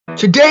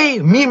Today,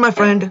 me and my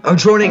friend are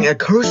joining a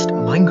cursed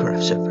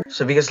Minecraft server.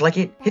 So if you guys like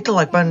it, hit the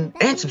like button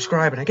and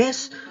subscribe, and I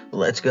guess,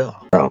 let's go.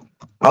 Bro.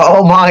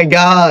 Oh my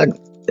god!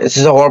 This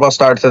is a horrible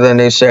start to the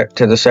new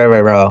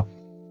server, bro.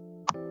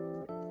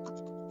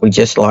 We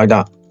just logged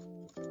on.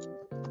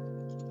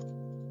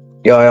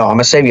 Yo, I'm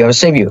gonna save you, I'm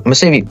gonna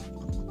save you.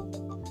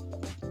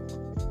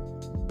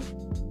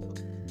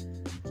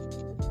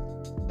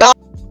 Ah!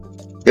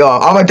 Yo,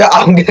 I'm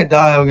gonna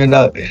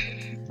die.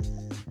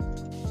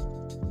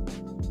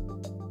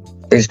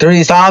 There's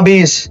 3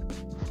 zombies.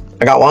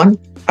 I got one.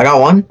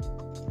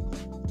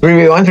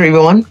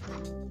 3v1.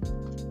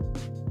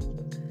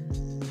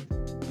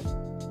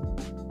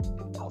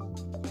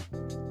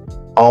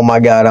 Oh my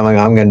god, I'm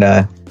gonna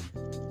die.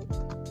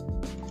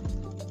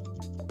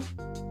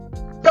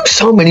 There's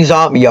so many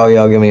zombies.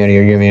 Yo, get me out of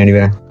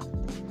here,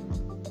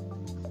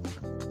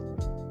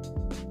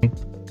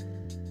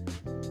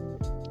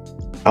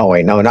 Oh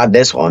wait, no, not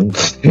this one.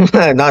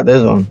 Not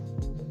this one.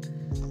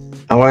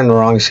 I'm wearing the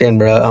wrong skin,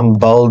 bro. I'm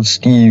Bald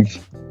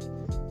Steve.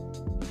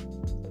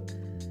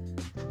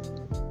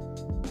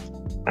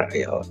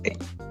 Yo,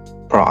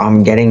 bro,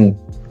 I'm getting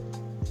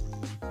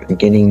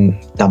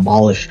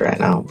demolished right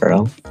now,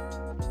 bro.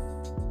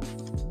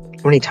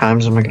 How many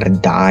times am I gonna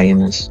die in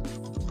this?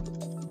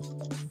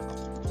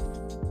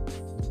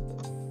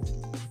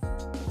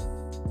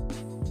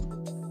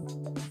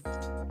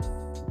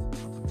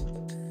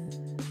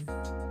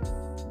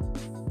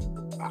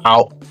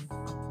 Ow.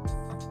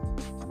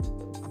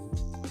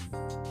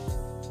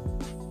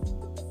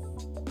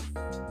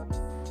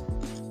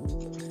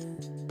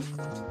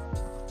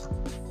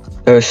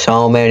 There's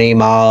so many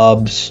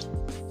mobs.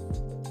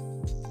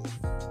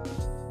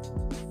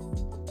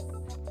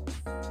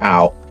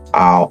 Ow.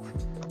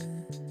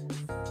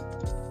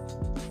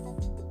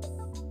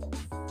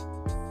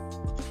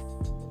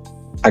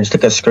 I just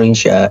took a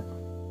screenshot.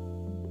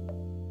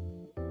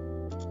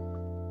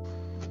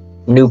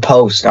 New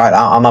post. Alright,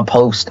 I'm a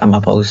post.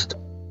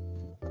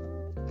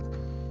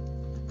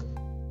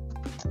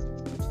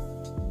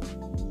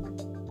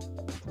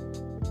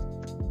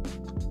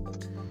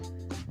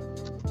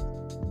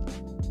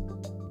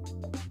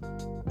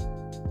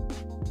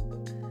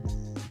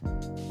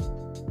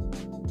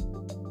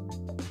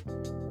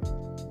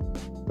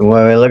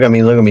 Wait, look at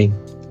me. Look at me.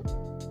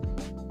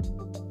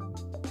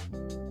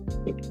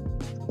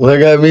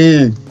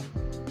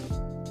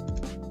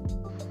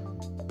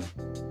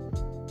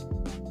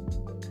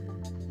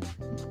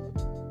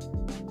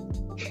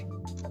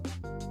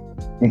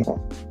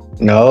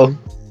 No.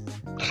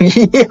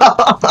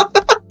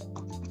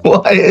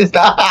 What is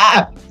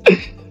that?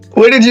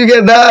 Where did you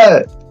get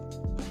that?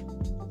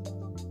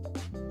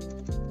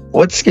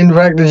 What skin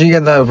pack did you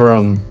get that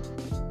from?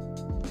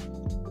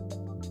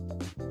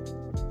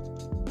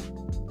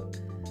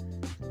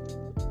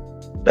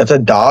 That's a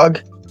dog?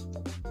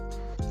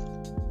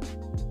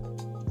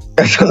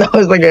 I thought that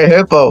was like a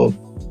hippo.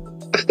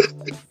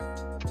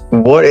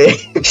 What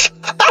is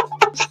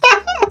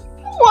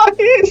What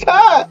is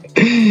that?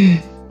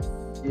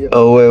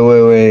 Oh,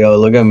 wait. Oh,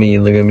 look at me.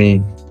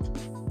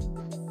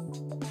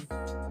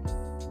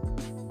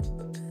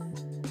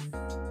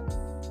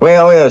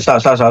 Wait,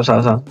 stop.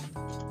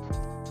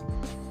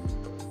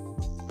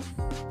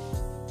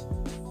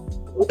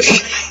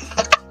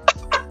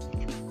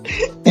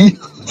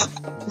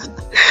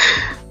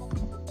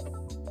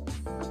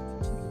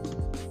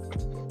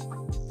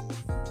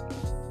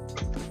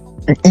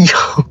 Yo.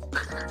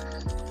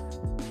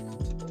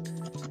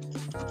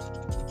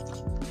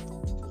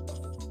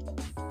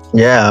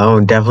 Yeah,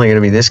 I'm definitely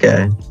gonna be this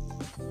guy.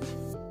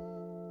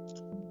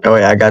 Oh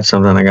wait, I got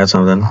something.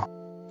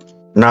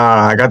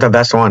 Nah, I got the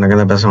best one.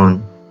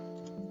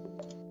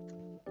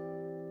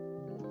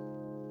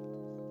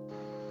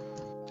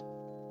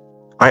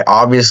 I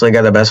obviously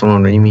got the best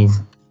one. What do you mean?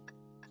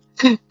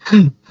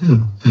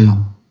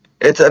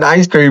 It's an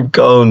ice cream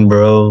cone,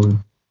 bro.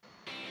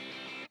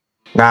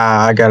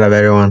 Nah, I got a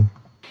better one.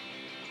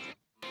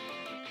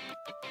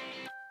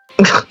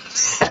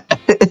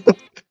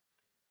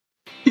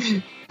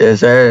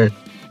 Yes, sir.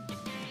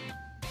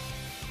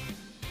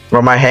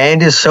 Bro, my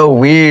hand is so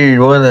weird.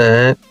 What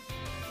the heck?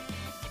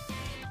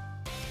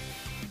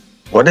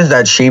 What is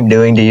that sheep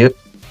doing to you?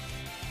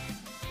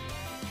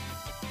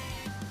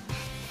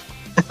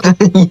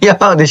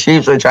 Yo, the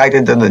sheep's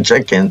attracted to the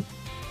chicken.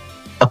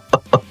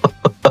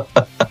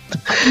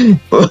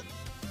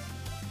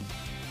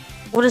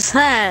 What is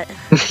that?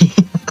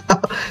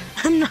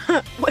 I'm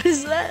not. What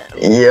is that?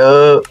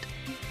 Yo.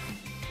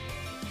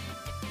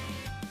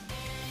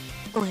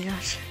 Oh my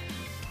gosh.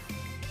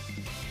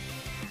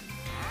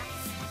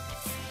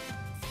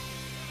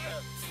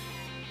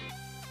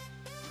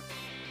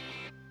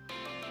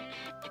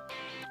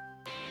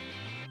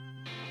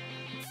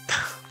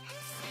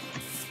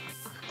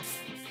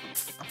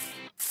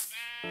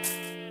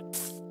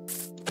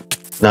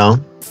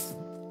 No.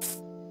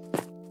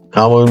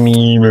 Come with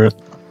me, bro.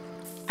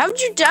 How'd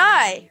you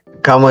die?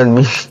 Come with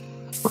me.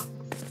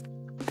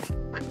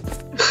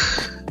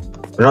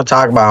 We don't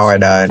talk about how I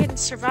died. I can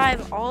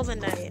survive all the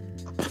night.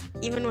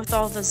 even with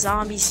all the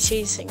zombies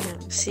chasing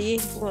him. See?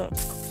 Look.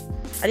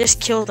 I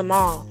just killed them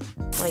all.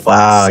 Like,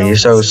 Wow, you're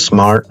so easy.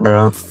 smart,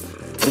 bro.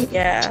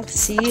 Yeah,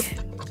 see?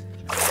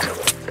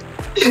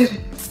 You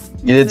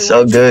did Wait, so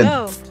where'd you good.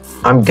 go?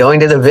 I'm going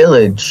to the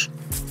village.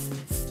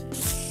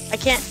 I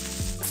can't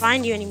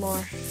find you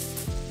anymore.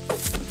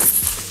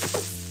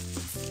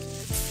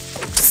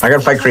 I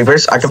can fight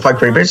creepers. I can fight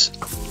creepers.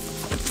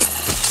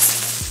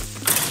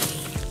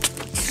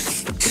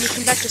 Can you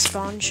come back to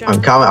spawn, Sean?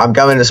 I'm coming. I'm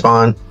coming to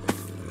spawn.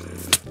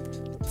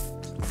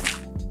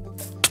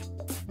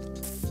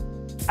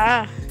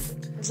 Ah,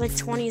 there's like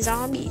 20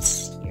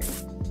 zombies here.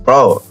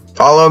 Bro,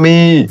 follow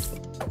me.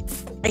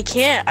 I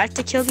can't. I have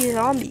to kill these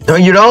zombies. No,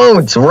 you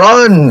don't.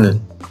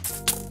 Run.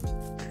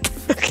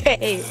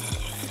 Okay.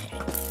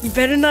 You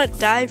better not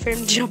die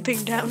from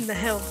jumping down the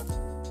hill.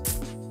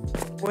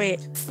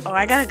 Wait. Oh,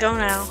 I gotta go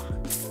now.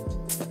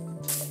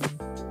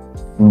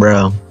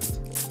 Bro.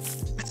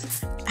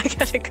 I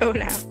gotta go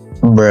now.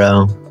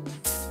 Bro.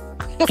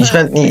 You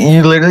spent,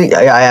 you literally,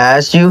 I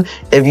asked you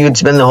if you would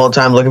spend the whole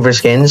time looking for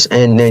skins,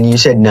 and then you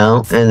said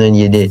no, and then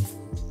you did.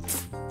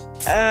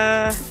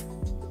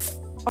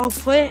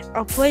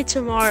 I'll play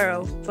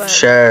tomorrow, but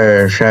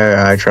Sure,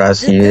 I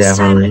trust you,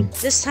 definitely.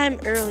 this time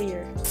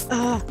earlier.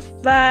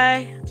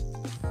 Bye.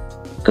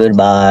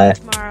 Goodbye.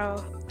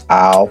 Tomorrow.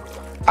 Ow.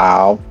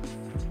 Ow.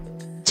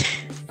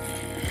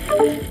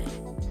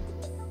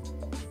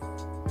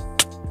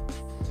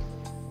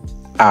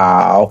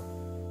 Ow.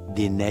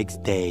 The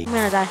next day. I'm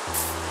gonna die.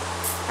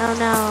 Oh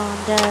no,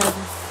 I'm dead.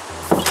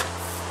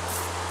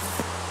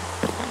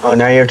 Oh,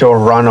 now you have to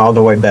run all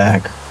the way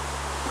back.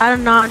 I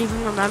do not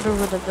even remember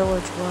where the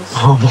village was.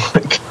 Oh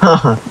my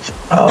gosh.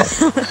 Oh.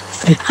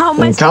 How am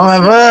I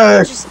Coming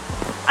back.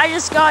 I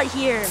just got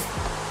here.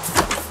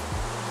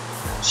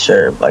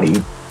 Sure, buddy.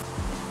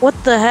 What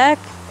the heck?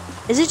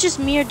 Is it just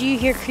me or do you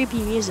hear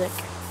creepy music?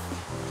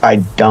 I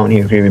don't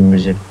hear creepy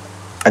music.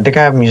 I think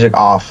I have music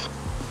off.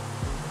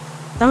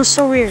 That was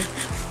so weird.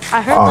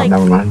 I heard Oh, like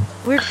never mind.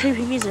 weird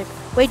creepy music.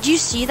 Wait, do you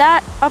see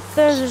that up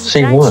there? There's a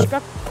See giant what?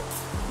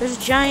 There's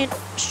a giant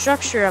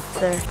structure up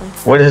there.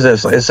 What is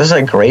this? Is this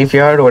a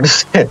graveyard? What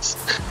is this?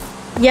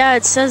 Yeah,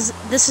 it says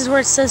this is where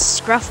it says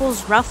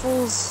Scruffles,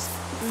 Ruffles,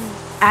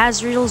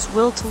 Azrael's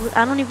will to.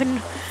 I don't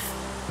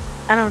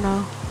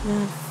know.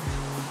 Man.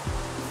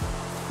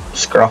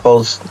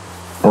 Scruffles,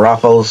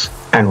 Ruffles,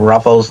 and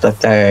Ruffles the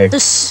Third.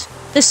 This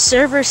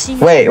server seems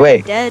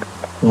Wait. dead.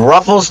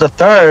 Ruffles the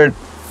Third?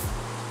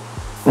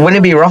 Wouldn't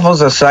it be Ruffles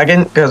the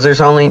Second? Because there's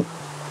only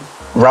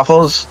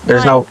Ruffles.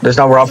 There's no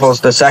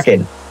Ruffles the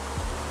Second.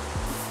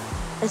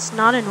 It's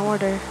not in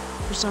order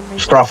for some reason.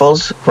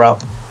 Scruffles,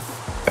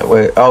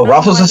 wait. Oh,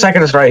 Ruffles the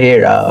Second is right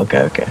here. Oh,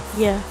 okay.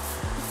 Yeah.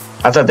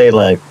 I thought they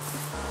were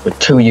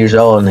 2 years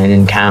old and they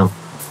didn't count.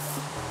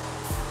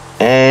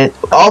 And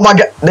oh my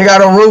god, they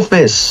got a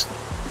Rufus.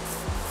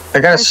 They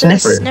got a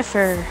Sniffer.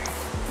 Sniffer.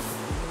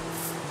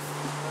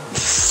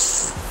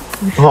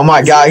 Oh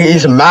my god,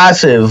 he's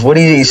massive. What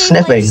is he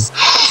sniffing? Is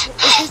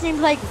his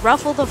name like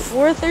Ruffle the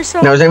Fourth or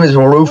something? No, his name is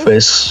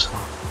Rufus.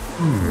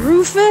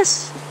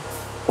 Rufus?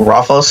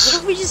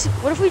 Ruffles.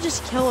 What if we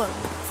just kill him?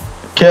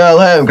 Kill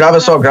him. Grab a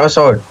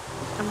sword.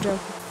 I'm joking.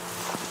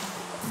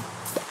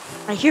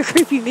 I hear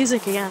creepy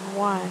music again.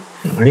 Why?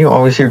 Why do you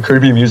always hear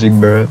creepy music,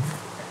 bro?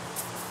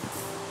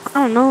 I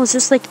don't know. Is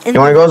this like? You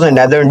wanna go to the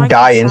Nether and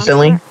die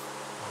instantly?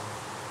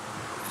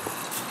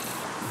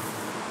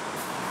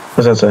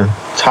 What's that say?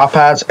 Top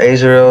hats,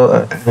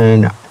 Azrael,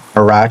 and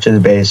Arach's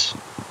base.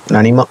 Not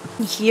anymore.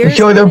 Here's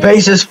Yo, the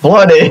base is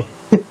flooded.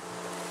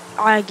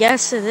 I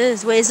guess it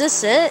is. Wait, is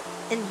this it?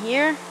 In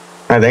here?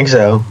 I think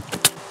so.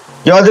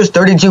 Yo, there's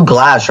 32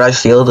 glass. Should I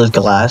steal this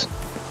glass?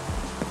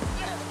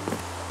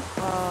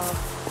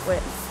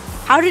 Wait.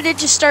 How did it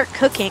just start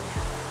cooking?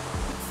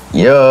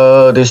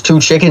 Yo, there's 2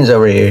 chickens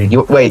over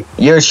here. Wait,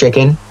 you're a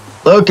chicken.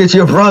 Look, it's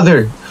your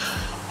brother.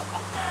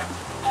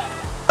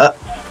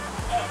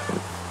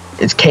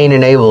 It's Cain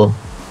and Abel.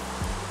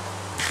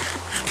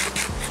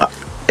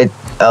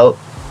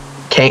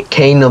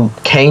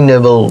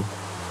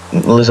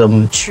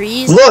 Cannibalism.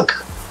 Trees?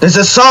 Look, there's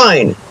a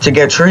sign to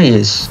get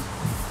trees.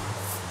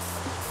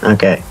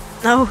 Okay.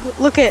 No,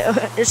 look at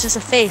it's just a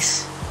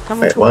face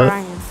coming Wait, to what? where I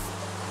am.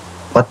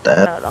 What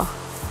the? No.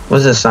 What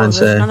does this sign There's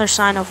say? another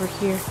sign over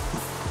here.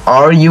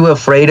 Are you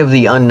afraid of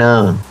the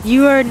unknown?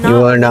 You are not.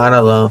 You are not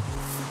alone.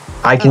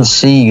 I can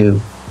see you.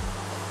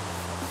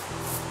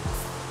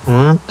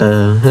 What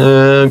the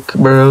heck,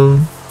 bro?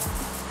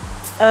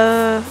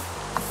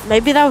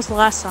 Maybe that was the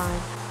last sign.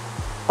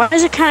 Why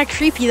is it kind of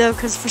creepy though?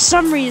 Because for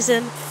some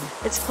reason,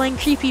 it's playing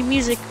creepy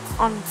music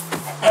on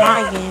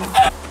my game.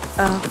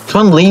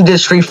 Someone leave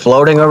this tree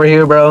floating over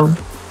here, bro.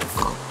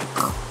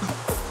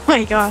 Oh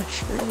my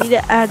gosh, we need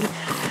to add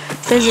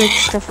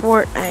physics to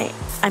Fortnite.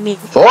 I mean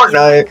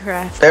Fortnite?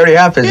 Minecraft. They already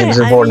have physics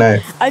in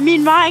Fortnite. I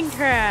mean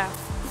Minecraft.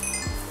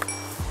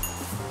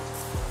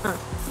 Huh.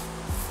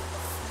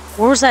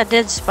 Where was that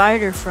dead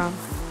spider from?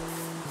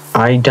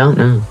 I don't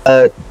know.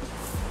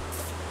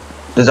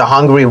 There's a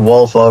hungry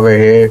wolf over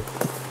here.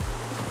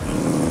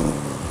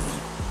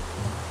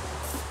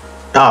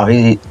 Oh,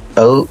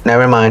 oh,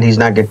 never mind. He's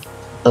not good.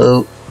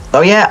 Oh, oh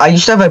yeah. I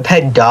used to have a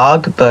pet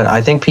dog, but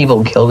I think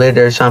people killed it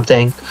or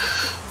something.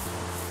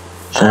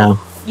 So.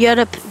 You had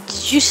a?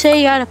 Did you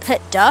say you had a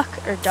pet duck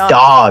or dog?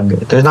 Dog.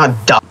 There's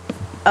not dog.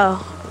 Oh,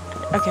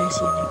 okay. I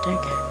see a new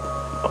duck.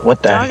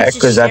 What the Dog's heck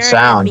just was that staring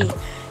at sound? me.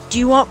 Do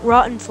you want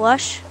rotten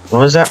flesh? What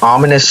was that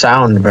ominous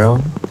sound, bro?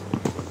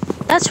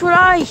 That's what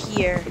I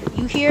hear.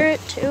 You hear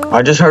it too?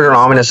 I just heard an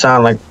ominous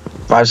sound like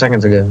 5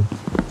 seconds ago.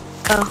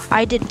 Oh,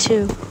 I did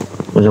too.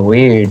 It was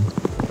weird.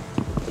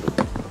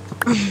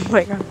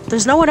 Wait,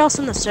 there's no one else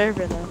in the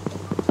server though.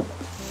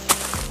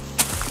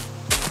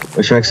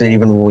 Which makes it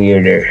even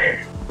weirder.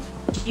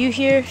 Did you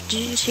hear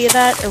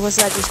that, or was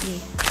that just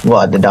me?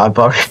 What, the dog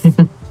bark?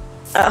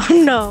 Oh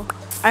no,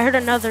 I heard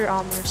another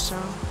ominous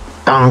sound.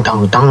 Dong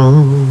dong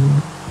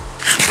dong.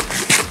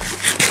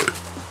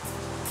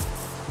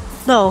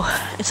 No,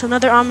 it's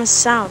another ominous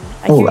sound.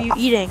 I hear you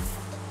eating.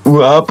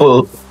 Ooh,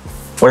 apple.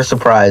 What a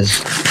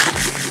surprise.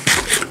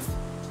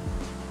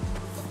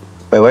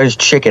 Wait, where's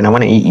chicken? I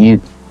want to eat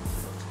you.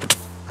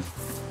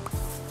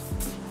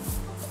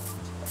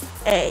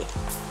 Hey.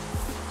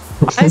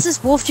 Why is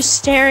this wolf just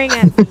staring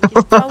at me?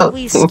 He's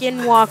probably a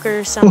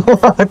skinwalker or something.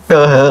 What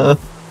the hell?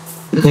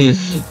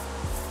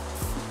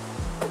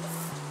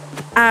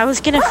 I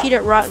was gonna feed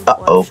it rotten flesh.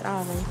 I don't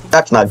have anything.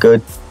 That's not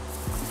good.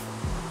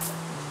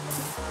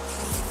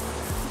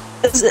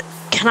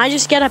 Can I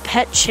just get a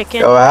pet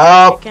chicken? Go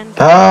help! Chicken?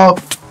 Help!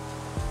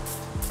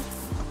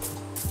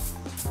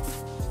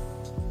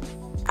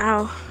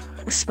 Ow.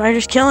 The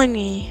spider's killing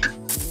me.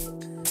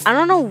 I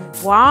don't know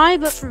why,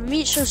 but for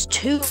me it shows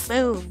 2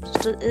 moons.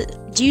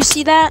 Do you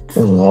see that?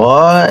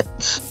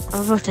 What?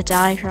 I'm about to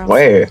die from.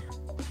 Where?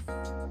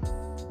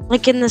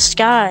 Like in the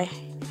sky.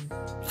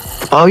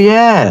 Oh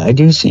yeah, I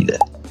do see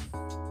that.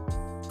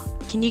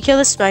 Can you kill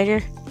the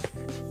spider?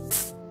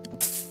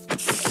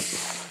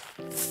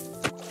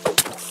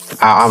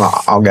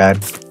 Oh god.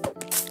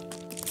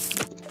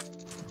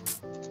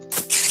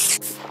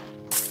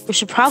 We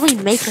should probably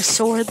make a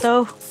sword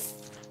though.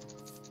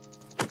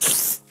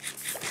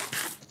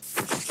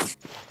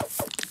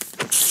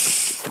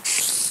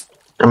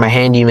 I'm a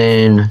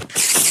handyman. I'm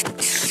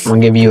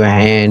gonna give you a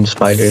hand,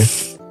 spider.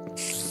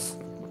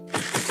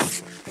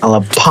 I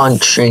love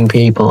punching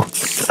people.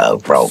 Oh,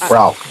 bro.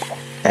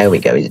 There we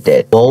go, he's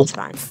dead. Wool? It's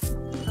fine.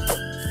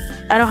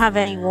 I don't have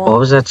any wool. What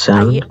was that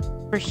sound?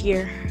 Over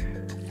here.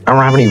 I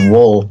don't have any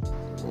wool.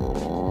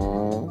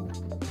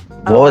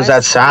 What was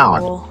that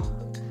sound? Wool.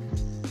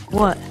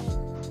 What?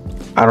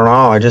 I don't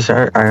know.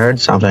 I heard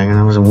something and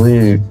it was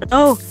weird.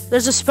 Oh,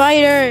 there's a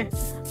spider.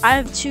 I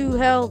have 2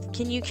 health.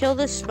 Can you kill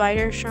this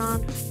spider,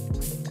 Sean?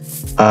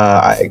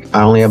 I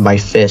only have my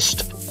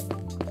fist.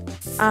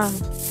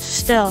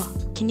 Still.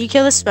 Can you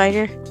kill the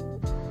spider?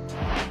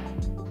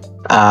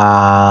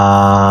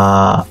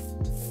 I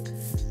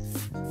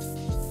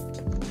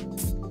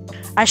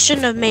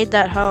shouldn't have made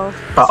that hoe.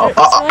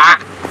 I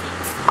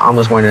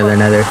almost went in the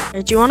nether.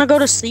 Do you want to go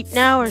to sleep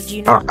now, or do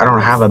you? I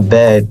don't have a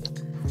bed.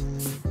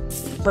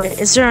 But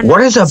is there?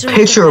 What is a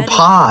pitcher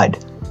pod?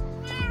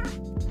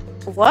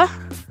 What?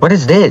 What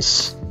is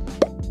this?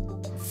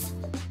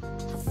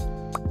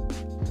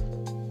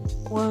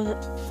 What?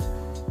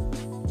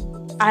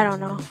 I don't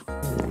know.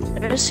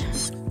 There's.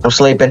 I'm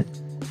sleeping.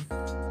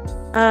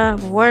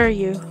 Where are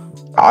you?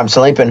 I'm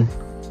sleeping.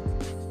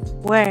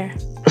 Where?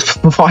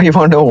 Why do you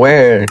want to know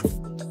where?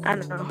 I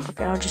don't know.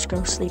 Okay, I'll just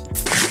go sleep.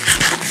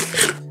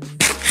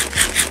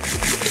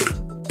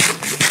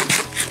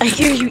 I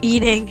hear you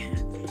eating.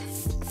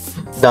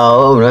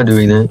 No, I'm not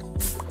doing that.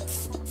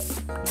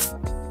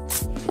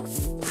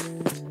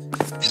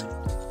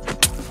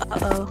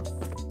 Uh-oh.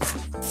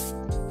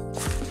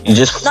 You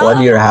just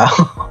flood your house.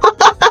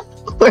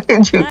 Where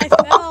did you I go?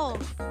 fell.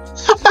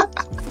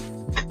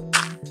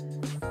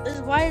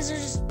 Why is there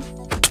just...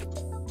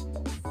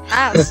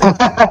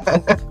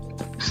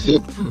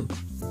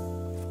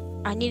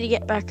 I need to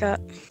get back up.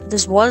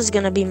 This was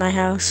gonna be my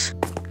house.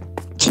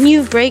 Can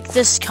you break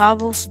this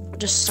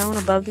cobblestone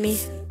above me?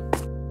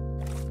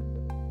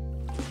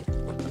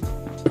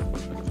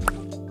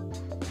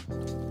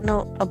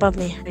 No, above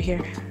me, right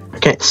here. I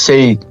can't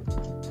see.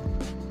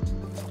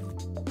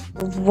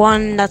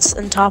 One that's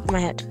on top of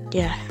my head.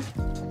 Yeah.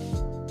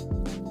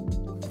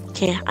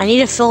 Okay, I need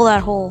to fill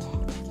that hole.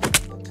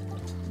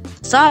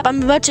 Stop!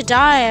 I'm about to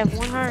die. I have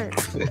 1 heart.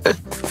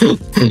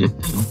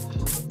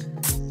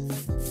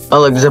 Oh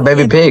look, there's a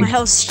baby pig. My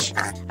house.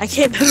 I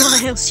can't build my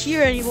house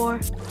here anymore.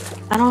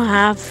 I don't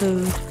have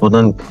food. Well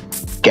then,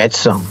 get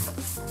some.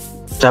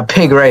 There's a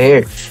pig right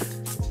here.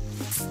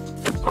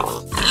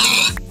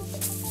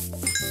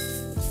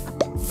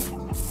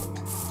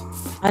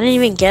 I didn't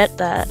even get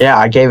that. Yeah,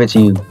 I gave it to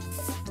you.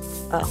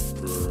 Oh.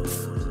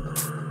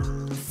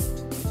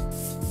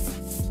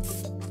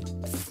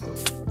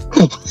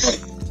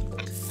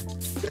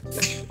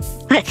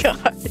 My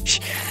gosh.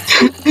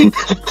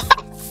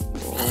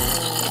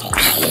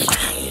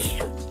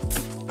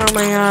 Oh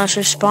my gosh,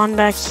 I spawned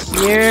back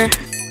here.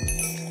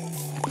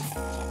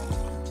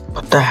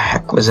 What the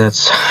heck was that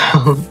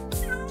sound?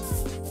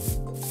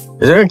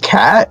 Is there a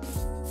cat?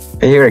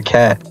 I hear a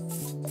cat.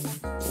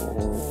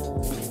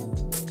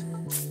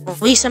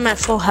 At least I'm at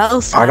full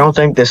health. I don't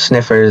think the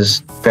sniffer is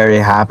very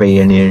happy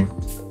in here.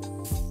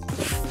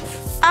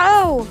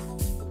 Ow!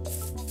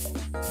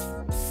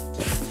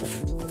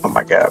 Oh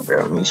my god,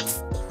 bro. He's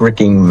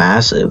freaking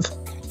massive.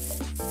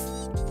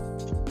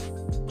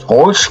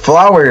 Torch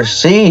flower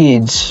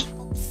seeds.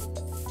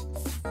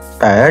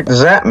 The heck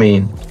does that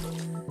mean?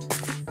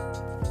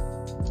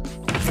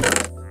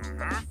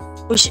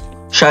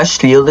 Chest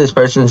steal this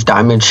person's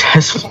diamond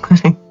chest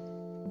plate.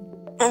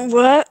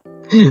 What?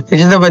 They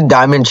just have a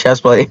diamond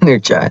chest plate in their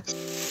chest.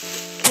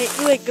 Can't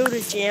you like go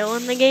to jail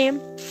in the game?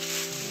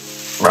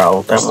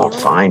 Bro, then we'll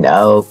find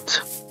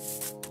out.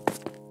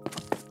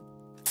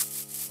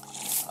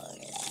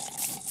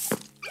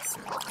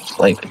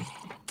 Like,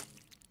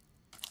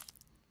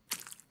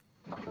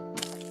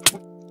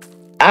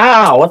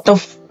 ow, what the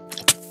f—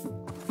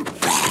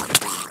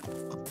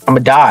 I'm gonna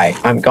die.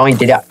 I'm going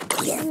to die.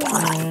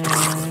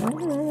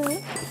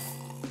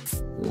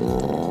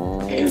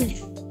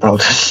 Oh,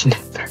 the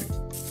sniffer.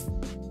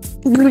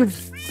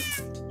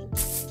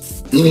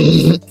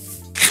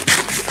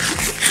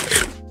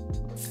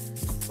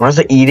 Why is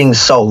the eating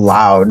so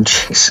loud?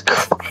 Jesus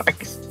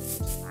Christ.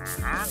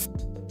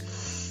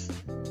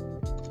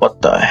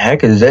 What the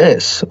heck is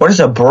this? What is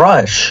a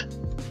brush?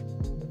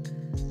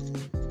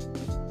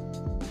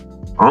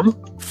 Huh?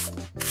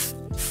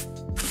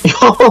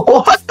 Yo,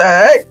 what the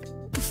heck?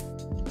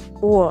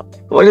 What?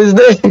 What is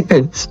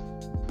this?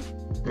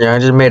 Yeah, I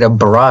just made a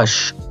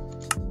brush.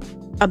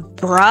 A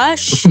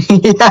brush?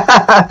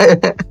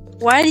 Yeah.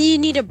 Why do you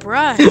need a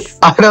brush?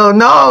 I don't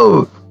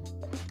know.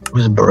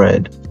 Where's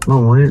bread?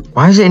 Oh, what?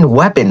 Why is it in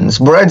weapons?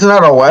 Bread's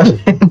not a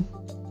weapon.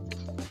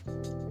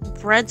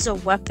 Bread's a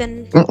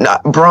weapon? Nah,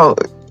 bro,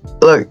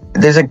 look,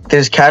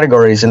 there's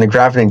categories in the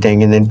crafting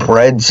thing, and then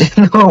bread's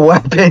in a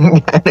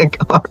weapon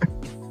category.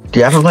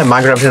 Dude, I haven't played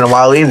Minecraft in a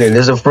while either.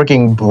 There's a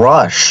freaking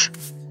brush.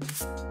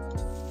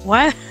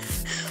 What?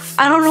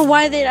 I don't know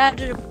why they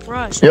added a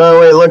brush.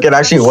 Yo, wait, look, it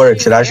actually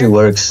works. It actually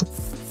works.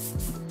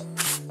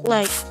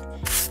 Like,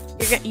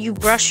 you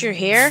brush your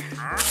hair?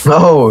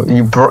 No,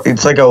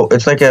 it's like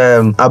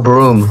a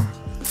broom.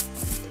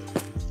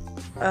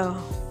 Oh.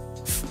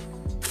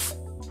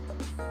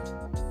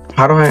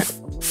 How do I?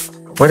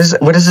 What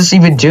does this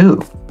even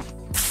do?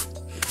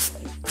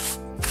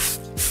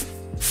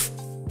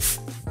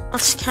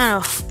 That's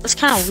kind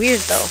of weird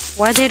though.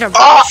 Why they a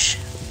brush?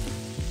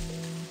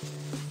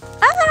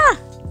 Ah!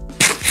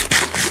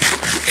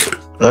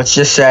 Let's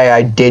just say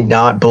I did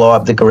not blow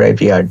up the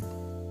graveyard.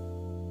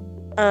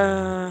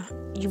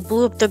 You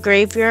blew up the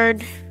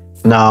graveyard?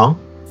 No.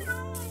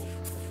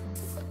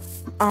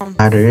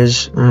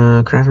 Ladders,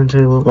 crafting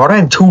table. Why do I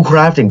have 2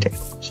 crafting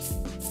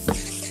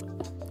tables?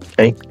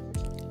 Okay.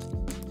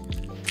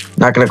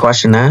 Not gonna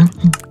question that.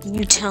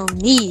 You tell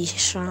me,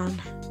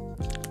 Sean.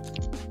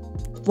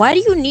 Why do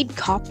you need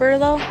copper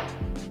though?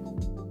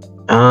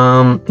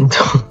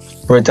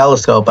 For a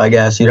telescope, I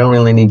guess. You don't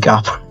really need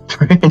copper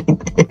for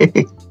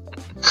anything.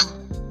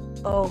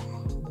 Oh.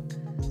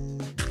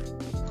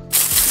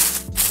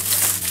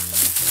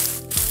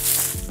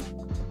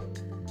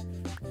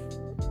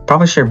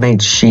 Probably should have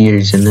made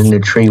shears and then the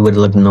tree would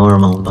look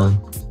normal, but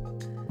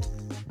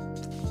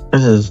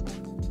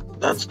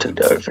that's too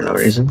dark for no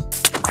reason.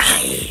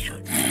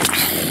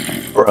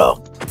 Bro.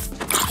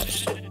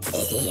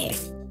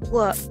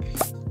 What?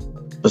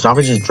 The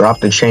zombie just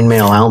dropped the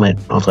chainmail helmet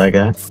off that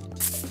guy.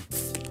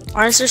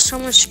 Why is there so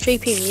much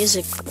creepy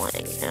music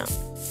playing now?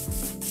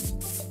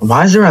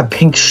 Why is there a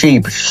pink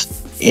sheep just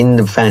in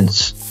the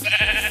fence?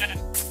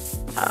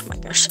 Oh my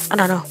gosh, I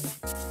don't know.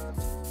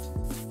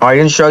 Oh, I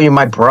didn't show you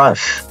my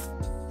brush.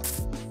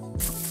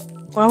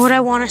 Why would I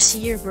want to see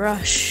your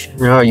brush?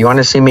 No, you want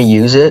to see me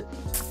use it?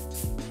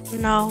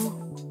 No.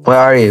 Where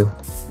are you?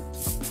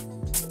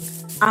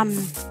 Why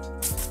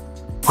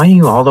are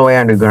you all the way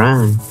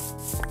underground?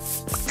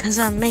 Because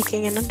I'm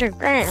making an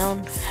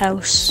underground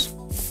house.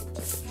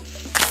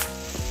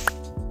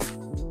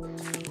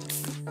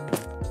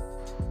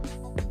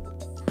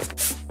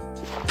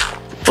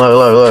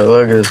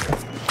 Look at this.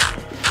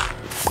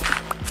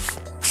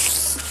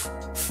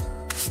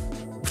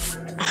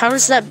 How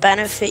does that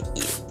benefit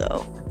you,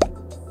 though?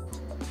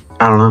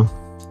 I don't know.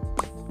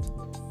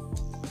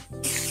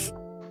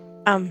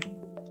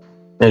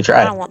 Hey, try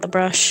I it. don't want the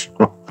brush.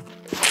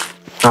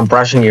 I'm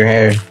brushing your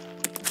hair.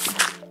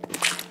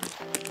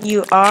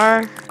 You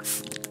are?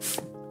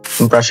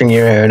 I'm brushing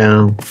your hair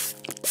now.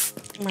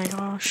 Oh my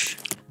gosh.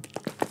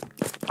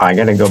 I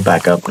gotta go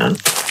back up now.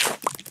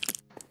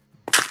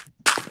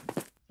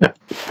 No.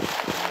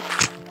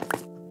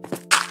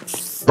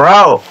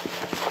 Bro!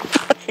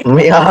 Let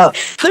me up.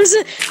 There's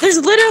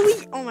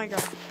literally, oh my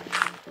god.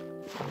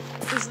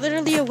 There's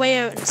literally a way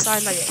out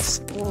inside my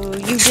base. Well,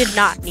 you did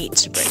not need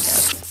to break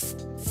out.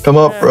 Come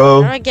up,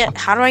 bro.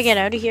 How do I get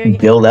out of here again?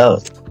 Build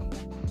out.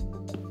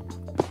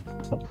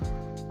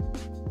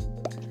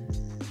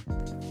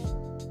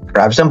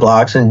 Grab some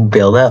blocks and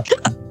build out.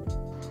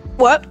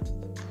 What?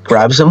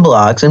 Grab some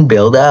blocks and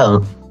build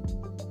out.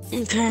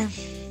 Okay.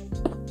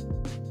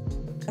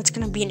 That's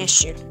gonna be an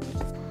issue.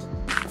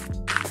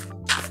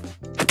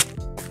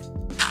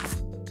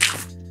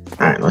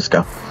 Alright, let's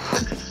go.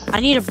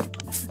 I need to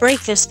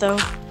break this though.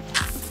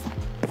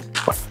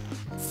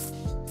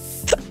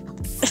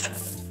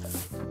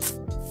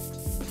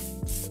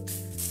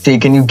 See,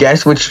 can you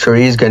guess which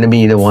tree is gonna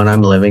be the one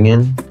I'm living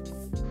in?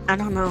 I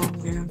don't know,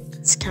 man.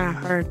 It's kind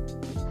of hard.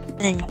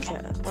 Think.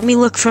 Let me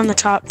look from the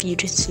top view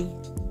to see.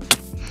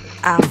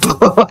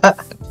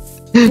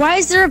 Why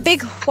is there a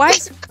big? Why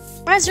is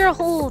there a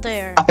hole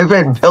there? I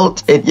haven't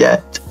built it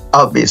yet.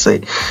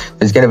 Obviously,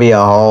 there's gonna be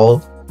a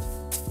hole.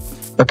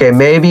 Okay,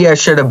 maybe I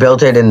should have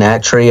built it in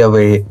that tree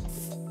over here.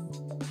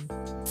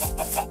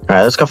 All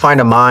right, let's go find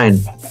a mine.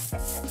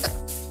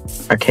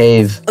 A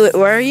cave. Wait,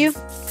 where are you?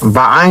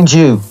 Behind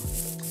you.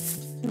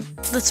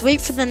 Let's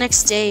wait for the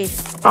next day.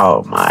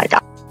 Oh my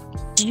god.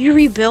 Do you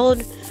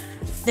rebuild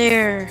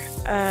their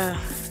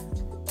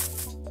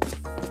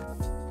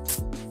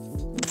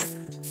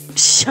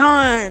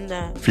Sean?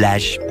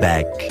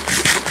 Flashback.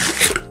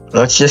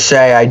 Let's just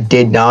say I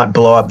did not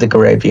blow up the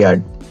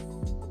graveyard.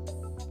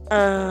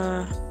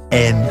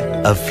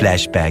 End of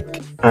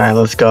flashback. Alright,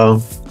 let's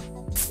go.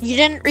 You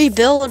didn't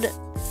rebuild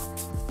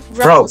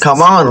Bro, Ruffles come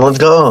the on, let's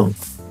go.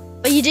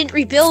 But you didn't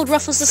rebuild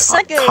Ruffles the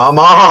second. Come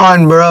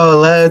on, bro,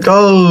 let's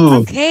go.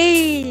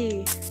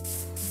 Okay.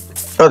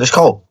 Oh, there's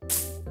coal.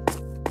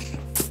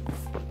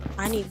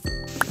 I need.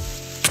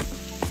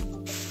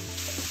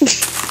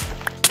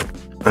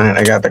 Alright,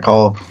 I got the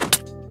coal.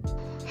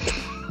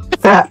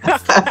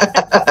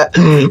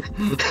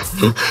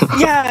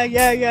 Yeah.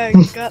 You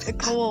got the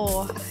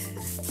coal.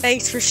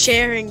 Thanks for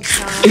sharing,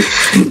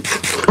 Sean.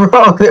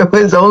 Bro, there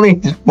was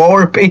only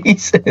 4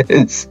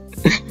 pieces.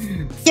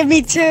 Give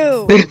me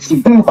 2.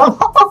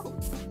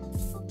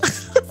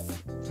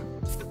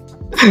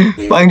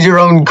 Find your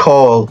own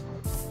coal.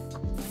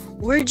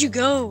 Where'd you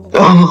go?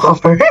 I'm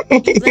over You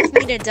it. left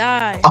me to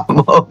die.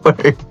 I'm over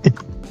it.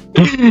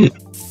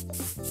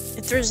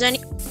 If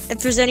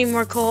there's any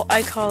more coal,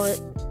 I call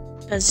it.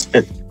 Cause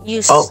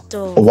you Oh,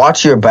 stole.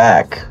 watch your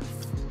back.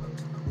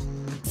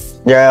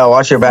 Yeah,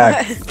 watch your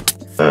back.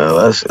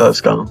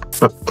 Let's go.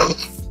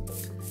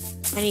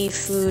 I need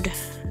food.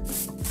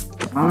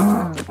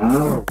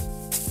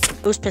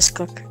 Who's piss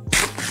cook?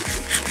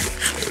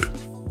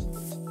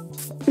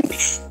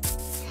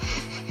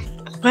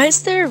 Why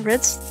is there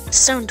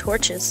redstone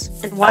torches?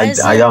 And why is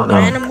there I don't know.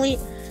 randomly?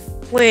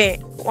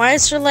 Wait, why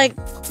is there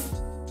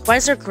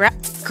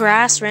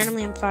grass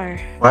randomly on fire?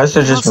 Why is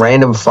there just Also-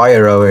 random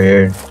fire over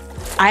here?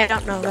 I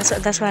don't know. That's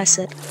what I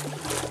said.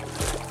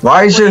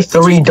 Why is there Wait,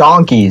 3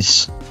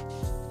 donkeys?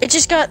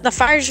 The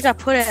fire just got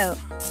put out.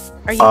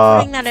 Are you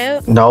putting that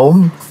out?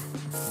 No.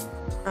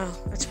 Oh,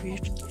 that's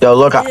weird. Yo,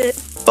 look.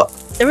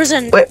 There's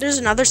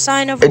another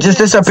sign over It just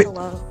there. disappeared.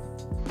 Hello.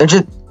 It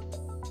just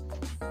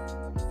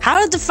How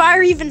did the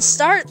fire even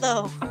start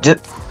though?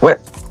 what?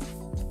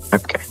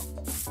 Okay.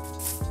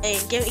 Hey,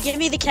 give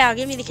me the cow.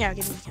 Give me the cow.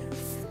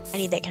 I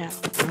need that cow.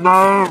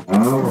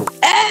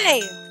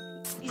 Hey!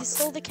 You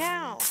stole the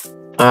cow.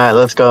 All right,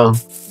 let's go.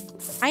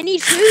 I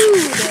need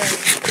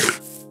food.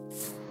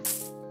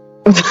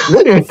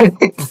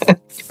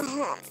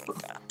 Oh my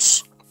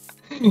gosh.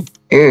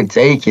 Here,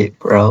 take it,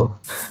 bro.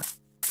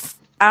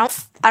 I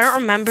don't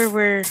remember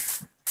where.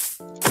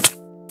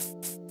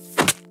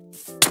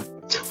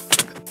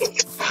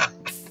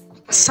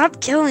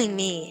 Stop killing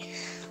me.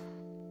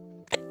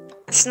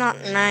 It's not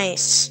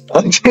nice.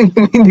 I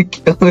didn't mean to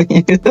kill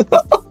you.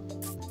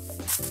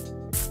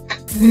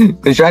 I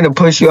was trying to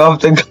push you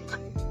off the.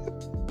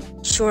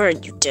 Sure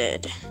you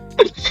did.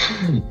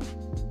 I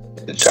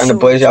was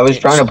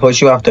trying to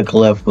push you off the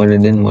cliff, but it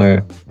didn't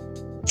work.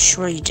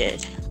 Sure you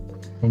did.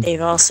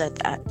 They've all said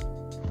that.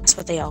 That's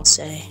what they all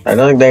say. I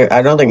don't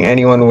think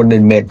anyone would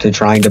admit to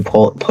trying to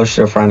push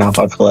their friend off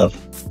a cliff.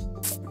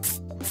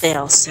 They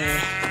all say.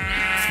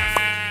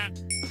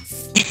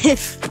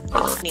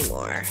 Not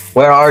anymore.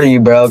 Where are you,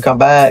 bro? Come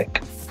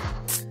back.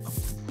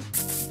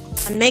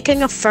 I'm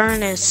making a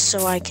furnace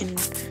so I can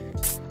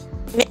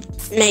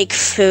make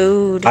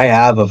food. I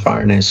have a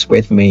furnace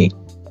with me.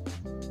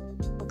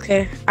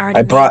 Okay,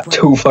 I brought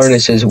 2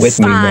 furnaces with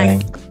me, Fine.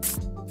 man.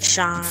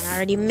 Sean, I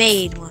already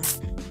made one.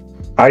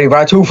 I already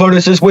brought 2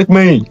 furnaces with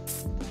me.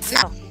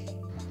 No.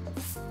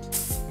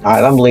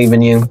 Alright, I'm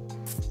leaving you.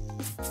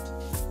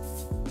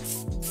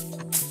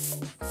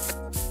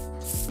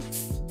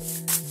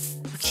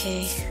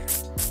 Okay.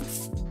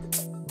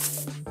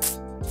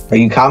 Are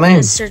you coming?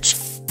 Let's search.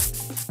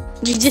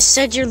 You just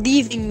said you're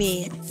leaving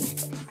me.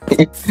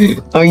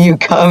 Are you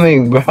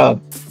coming, bro?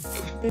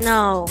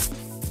 No.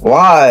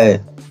 Why?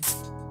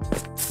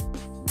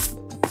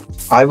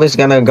 I was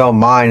gonna go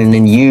mine, and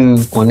then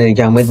you wanted to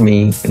come with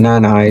me, and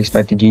then I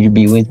expected you to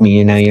be with me,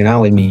 and now you're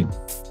not with me.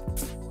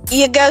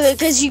 You go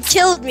because you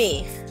killed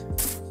me.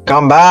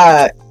 Come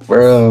back,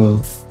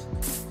 bro.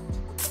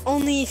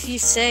 Only if you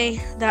say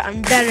that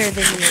I'm better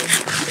than you.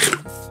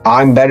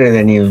 I'm better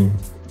than you.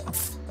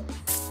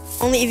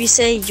 Only if you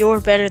say you're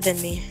better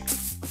than me.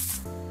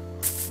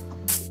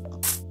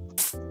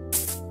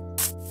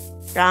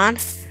 John,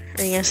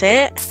 are you gonna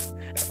say it?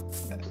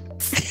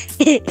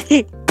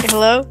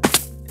 Hello?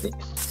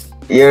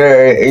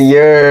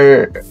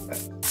 You're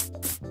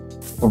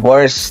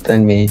worse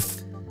than me.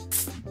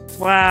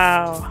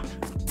 Wow.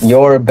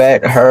 You're a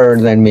bet her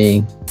than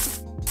me.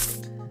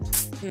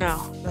 No,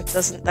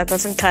 that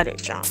doesn't cut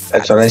it, John.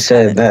 That's what I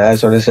said.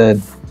 That's what I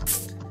said.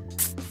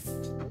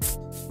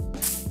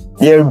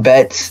 Your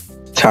bet's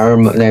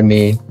term than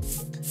me.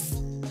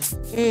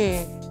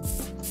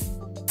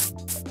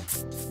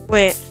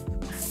 Wait.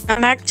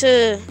 I'm back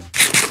to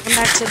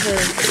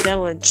the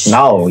village.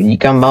 No, you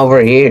come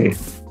over here.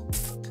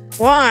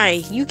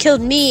 Why? You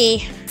killed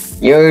me.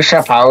 You're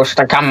supposed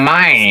to come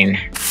mine.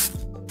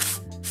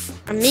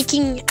 I need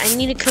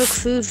to cook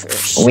food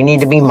first. We need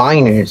to be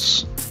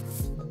miners.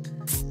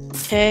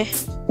 Okay.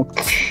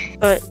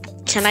 But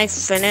can I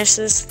finish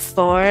this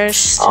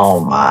first?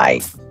 Oh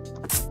my.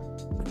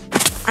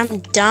 I'm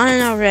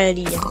done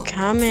already. I'm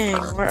coming.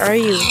 Where are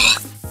you?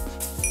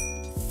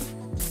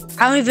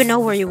 I don't even know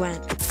where you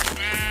went.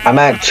 I'm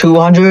at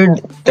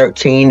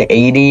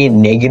 213.80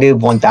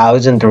 negative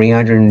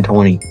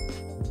 1,320.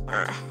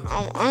 I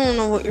don't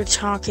know what you're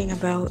talking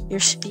about. You're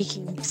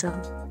speaking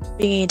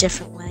a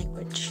different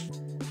language.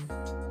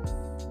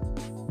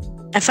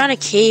 I found a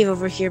cave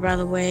over here, by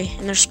the way,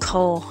 and there's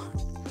coal.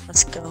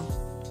 Let's go.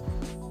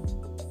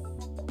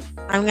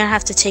 I'm gonna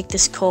have to take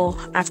this coal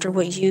after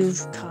what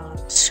you've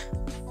caused.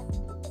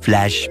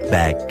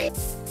 Flashback.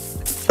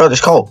 Oh, there's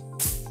coal.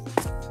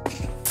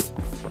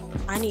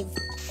 I need.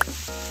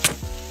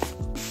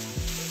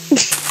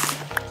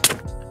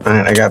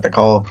 Alright, I got the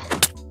coal.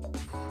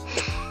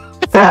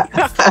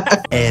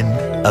 End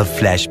of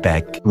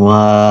flashback.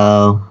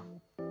 Wow.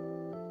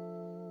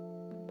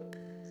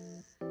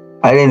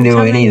 I didn't do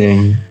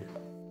anything.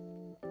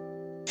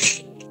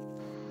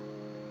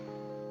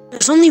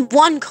 There's only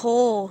one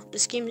coal.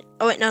 This game.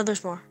 Oh wait, no,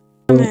 there's more.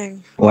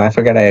 Dang. Well, I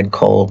forgot I had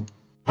coal.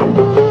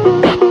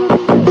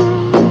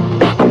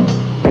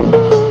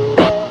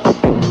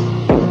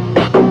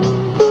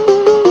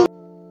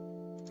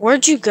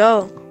 Where'd you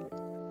go?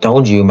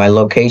 Told you, my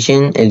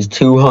location is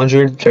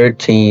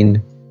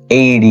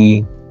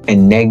 213.80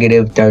 and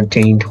negative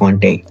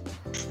 1320.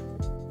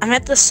 I'm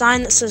at the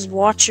sign that says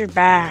 "Watch your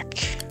back."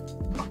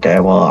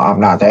 Okay, well, I'm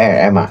not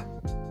there, am I?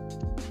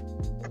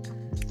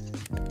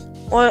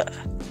 What?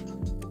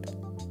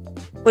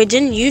 Wait,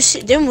 didn't we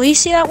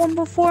see that one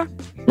before?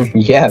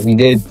 Yeah, we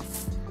did.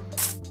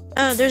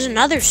 There's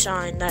another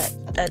sign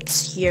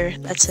that's here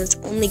that says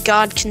 "Only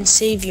God can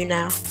save you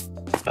now."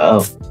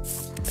 Oh.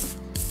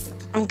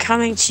 I'm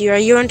coming to you. Are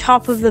you on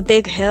top of the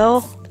big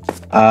hill?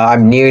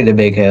 I'm near the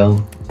big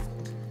hill.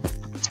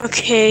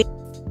 Okay.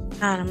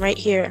 I'm right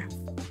here.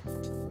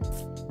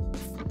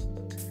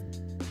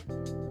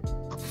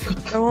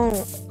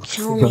 Don't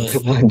kill me.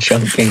 I'm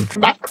joking.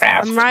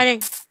 I'm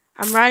riding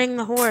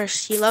the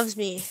horse. He loves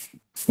me.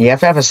 You have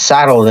to have a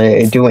saddle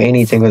to do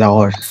anything with a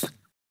horse.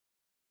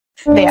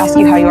 They ask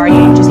you how you are,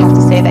 you just have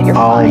to say that you're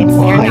fine.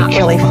 When you're not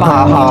really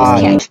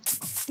fine. You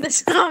just can't. The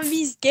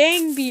zombies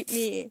gang beat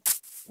me.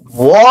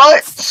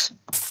 What?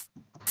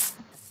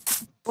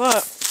 What?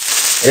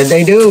 What did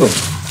they do?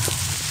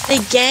 They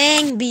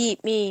gang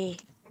beat me.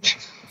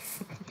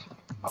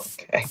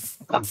 Okay.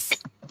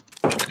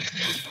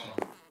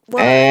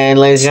 What? And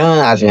ladies and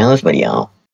gentlemen, that's the end of this video.